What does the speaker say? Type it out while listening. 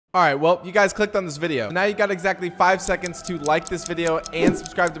All right, well, you guys clicked on this video. Now you got exactly 5 seconds to like this video and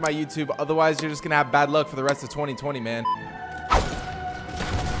subscribe to my YouTube. Otherwise, you're just gonna have bad luck for the rest of 2020, man.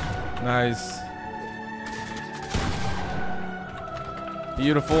 Nice.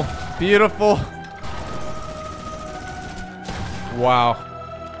 Beautiful. Beautiful. Wow.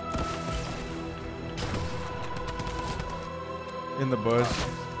 In the bush.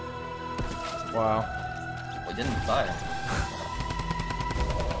 Wow. We didn't die.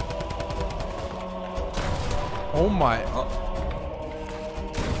 Oh my. Oh.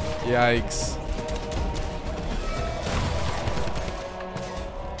 Yikes.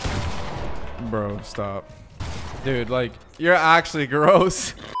 Bro, stop. Dude, like, you're actually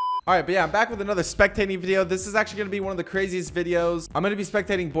gross. All right, but yeah, I'm back with another spectating video. This is actually going to be one of the craziest videos. I'm going to be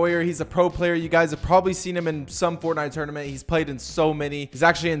spectating Boyer. He's a pro player. You guys have probably seen him in some Fortnite tournament. He's played in so many. He's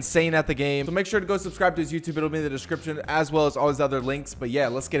actually insane at the game. So make sure to go subscribe to his YouTube. It'll be in the description as well as all his other links. But yeah,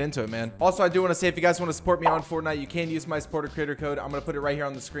 let's get into it, man. Also, I do want to say if you guys want to support me on Fortnite, you can use my supporter creator code. I'm going to put it right here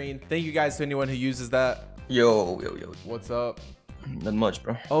on the screen. Thank you guys to anyone who uses that. Yo. What's up? Not much,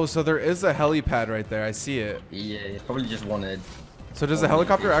 bro. Oh, so there is a helipad right there. I see it. Yeah, it's probably just wanted. So does the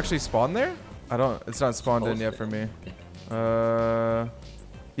helicopter actually spawn there? It's not spawned in yet for me.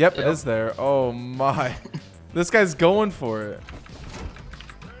 Yep, it is there. Oh my. This guy's going for it.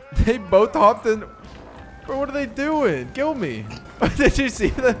 They both hopped in. Bro, what are they doing? Kill me. Did you see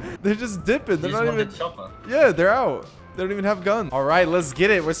that? They're just dipping. They're not even. Yeah, they're out. They don't even have guns. All right, let's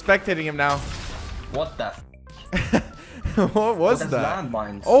get it. We're spectating him now. What the? What was that?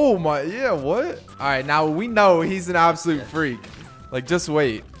 Landmines. Oh my, yeah, what? All right, now we know he's an absolute freak. Like, just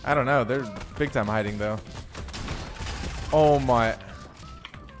wait. I don't know. They're big time hiding, though. Oh, my.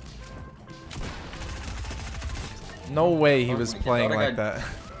 No way he was playing like that.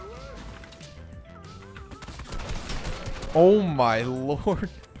 Oh, my Lord.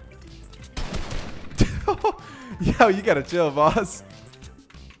 Yo, you gotta chill, boss.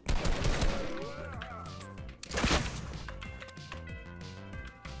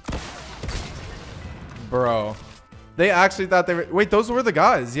 Bro. They actually thought they were. Wait, those were the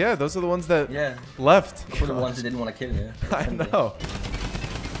guys. Yeah, those are the ones that left. Those were the ones that didn't want to kill you. I know.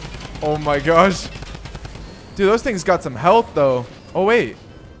 Oh my gosh. Dude, those things got some health though. Oh wait.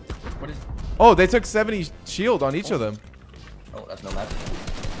 What is? Oh, they took 70 shield on each of them. Oh, that's no match.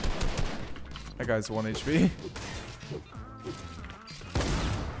 That guy's 1 HP.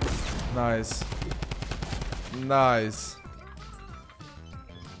 Nice. Nice.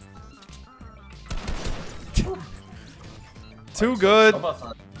 Too good. No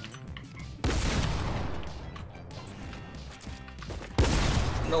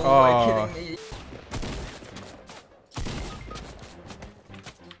way, kidding me.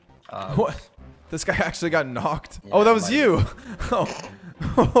 What? This guy actually got knocked. Yeah, oh, that was you. Oh.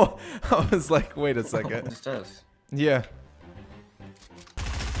 I was like, wait a second. Yeah.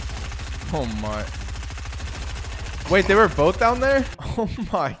 Oh my. Wait, they were both down there? Oh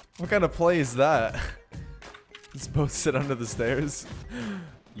my. What kind of play is that? Just both sit under the stairs.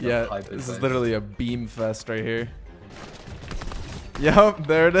 Yeah, this is literally a beam fest right here. Yup,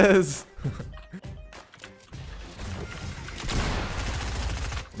 there it is.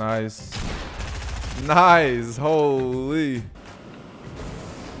 Nice. Nice. Holy.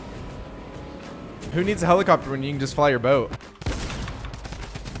 Who needs a helicopter when you can just fly your boat?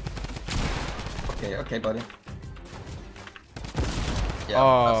 Okay, buddy. Yeah,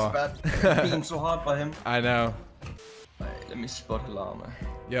 oh. that's bad. Being so hard by him. I know. Right, let me spot llama.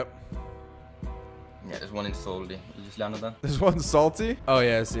 Yep. Yeah, there's one in Salty. You just landed that? There's one salty? Oh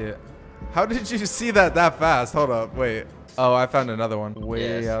yeah, I see it. How did you see that fast? Hold up, wait. Oh, I found another one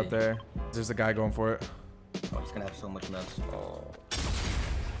way out there. There's a guy going for it. Oh, he's gonna have so much meds. Oh.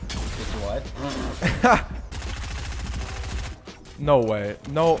 It's wide. No way.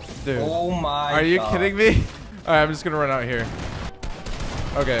 No, dude. Oh my. Are you kidding me? All right, I'm just gonna run out here.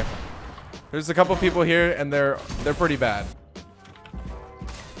 Okay. There's a couple people here, and they're pretty bad.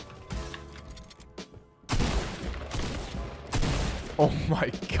 Oh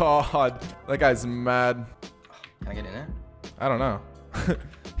my god. That guy's mad. Can I get in there? I don't know.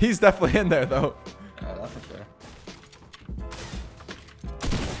 He's definitely in there, though. That's for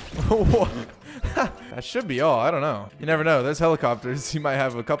sure. What? That should be all. I don't know. You never know. There's helicopters. You might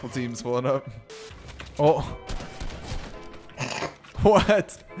have a couple teams pulling up. Oh.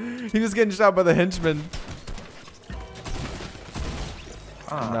 What? He was getting shot by the henchman.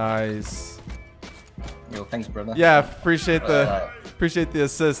 Nice. Yo, thanks, brother. Yeah, appreciate the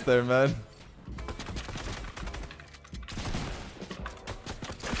assist there, man.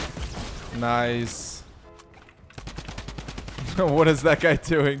 Nice. What is that guy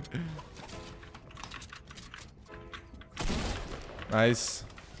doing? Nice.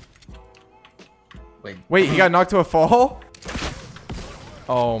 Wait, he got knocked to a fall?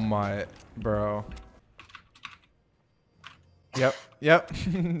 Oh my, bro. Yep.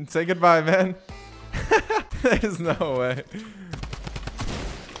 Say goodbye, man. There's no way.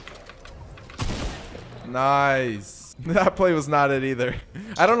 Nice. That play was not it either.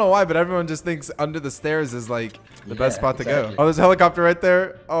 I don't know why, but everyone just thinks under the stairs is like the best spot to go. Oh, there's a helicopter right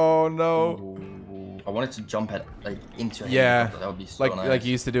there. Oh no. Ooh, I wanted to jump at like into a yeah, helicopter. That would be so nice. Like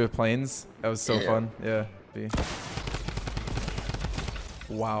you used to do with planes. That was so fun. Yeah.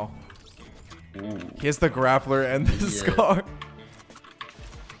 Wow. Ooh. He has the grappler and the scar.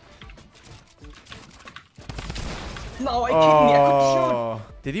 No, I kidding me. I could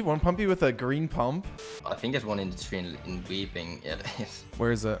shoot. Did he one pump you with a green pump? I think there's one in the screen in weeping. Yeah, there is.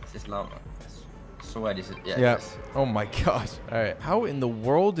 Where is it? This llama. So where is it? Yeah. Yeah. Oh my gosh. All right. How in the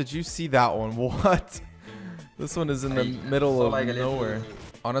world did you see that one? What? This one is in the middle of nowhere.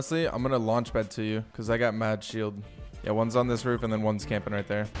 Honestly, I'm gonna launch pad to you because I got mad shield. Yeah, one's on this roof and then one's camping right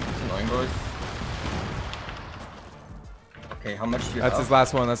there. That's annoying, boys. Okay, how much do you That's have? his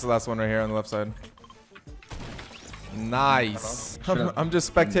last one. That's the last one right here on the left side. Nice. I'm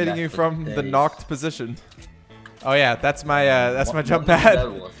just spectating you from the knocked position. Oh yeah, that's my jump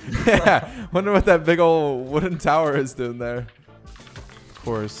pad. Yeah. Wonder what that big old wooden tower is doing there. Of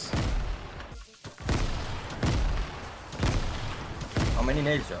course. How many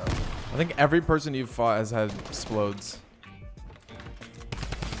nades do you have? I think every person you've fought has had explodes.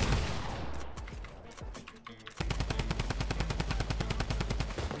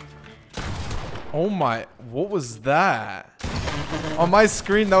 Oh my, what was that? On my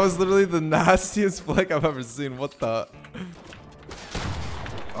screen, that was literally the nastiest flick I've ever seen. What the?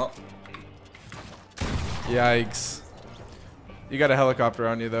 Oh. Yikes. You got a helicopter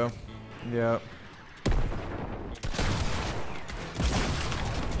on you though. Yeah.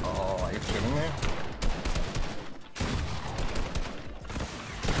 Oh, are you kidding me?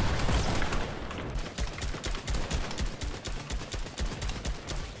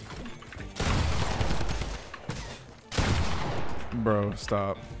 Bro,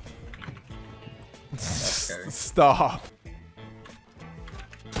 stop. That's scary. Stop.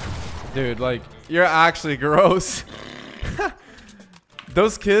 Dude, like, you're actually gross.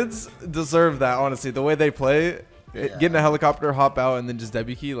 Those kids deserve that, honestly. The way they play, getting a helicopter, hop out, and then just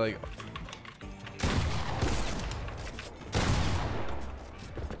W key, like.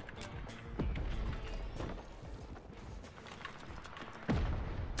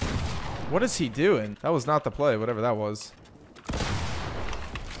 What is he doing? That was not the play, whatever that was.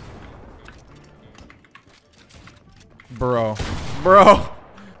 Bro,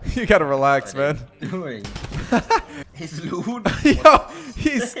 you gotta relax, man. Doing? His loot. Yo,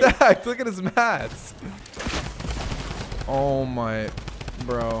 he's stacked. Look at his mats. Oh my,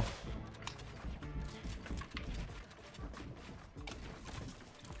 bro.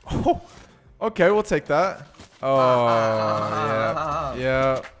 Oh, okay, we'll take that. Oh,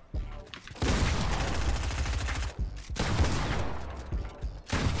 yeah.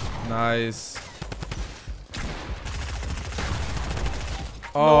 Nice.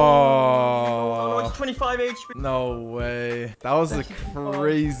 Oh, it's 25 HP. No way. That was a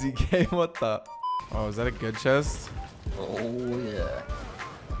crazy game. What the? Oh, is that a good chest? Oh,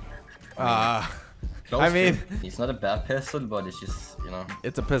 yeah. I mean, it's not a bad pistol, but it's just, you know.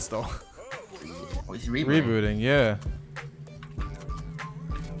 It's a pistol. Oh, he's rebooting. Yeah.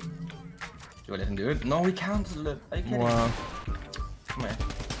 Do I let him do it? No, he cancelled it. Are you kidding? Wow. Come here.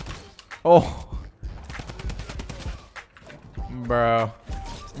 Oh. Bro.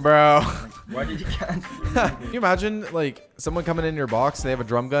 Why did you cancel? Can you imagine like someone coming in your box, they have a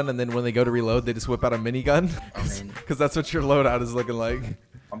drum gun, and then when they go to reload, they just whip out a minigun? Because that's what your loadout is looking like.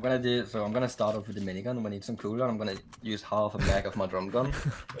 I'm gonna start off with the minigun. When it's some cooldown, I'm gonna use half a mag of my drum gun,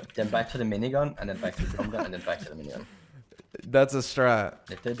 then back to the minigun, and then back to the drum gun, and then back to the minigun. That's a strat.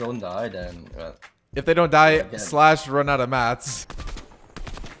 If they don't die, then if they don't die, slash run out of mats.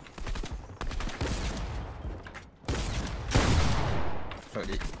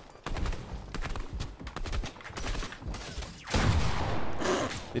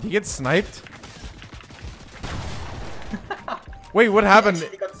 Did he get sniped? Wait, what happened?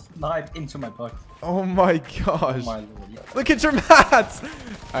 He got sniped into my box. Oh my gosh. Oh my Lord. Look at your mats!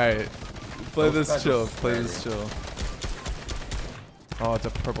 Alright. Play this chill. Play this chill. Oh, it's a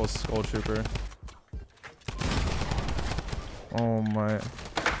purple skull trooper. Oh my.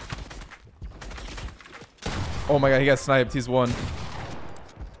 Oh my god, he got sniped. He's won.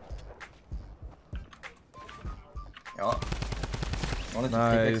 Oh. wanted to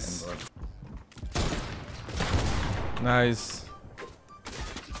Nice. pickaxe him, Nice.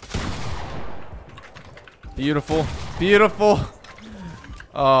 Beautiful. Beautiful.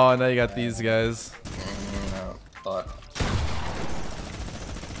 Oh, now you got these guys. no, but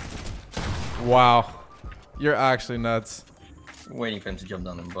Wow. You're actually nuts. waiting for him to jump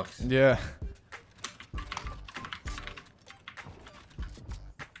down in the box. Yeah.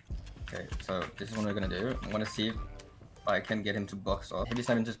 Okay, so this is what we're gonna do. I'm gonna see if I can get him to box off. Heavy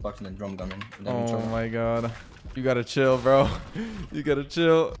slam into his box and then drum gun in. And then we Oh chill. my god. You gotta chill, bro. You gotta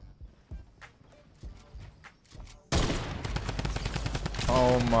chill.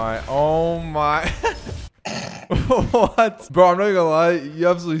 Oh my. Oh my. What? Bro, I'm not gonna lie. You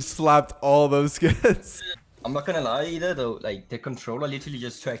absolutely slapped all those kids. I'm not gonna lie either though, like the controller literally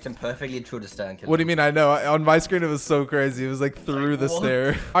just tracked him perfectly through the stair and killed What do you him. mean? I know. On my screen, it was so crazy. It was like through the what?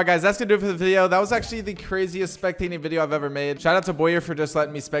 stair. All right, guys, that's gonna do it for the video. That was actually the craziest spectating video I've ever made. Shout out to Boyer for just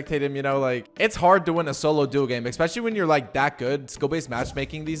letting me spectate him. You know, like, it's hard to win a solo duo game, especially when you're like that good. Skill-based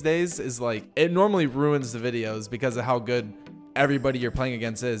matchmaking these days is like, it normally ruins the videos because of how good everybody you're playing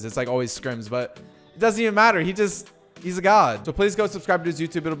against is. It's like always scrims, but it doesn't even matter. He's a god. So please go subscribe to his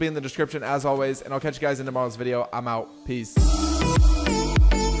YouTube. It'll be in the description as always. And I'll catch you guys in tomorrow's video. I'm out. Peace.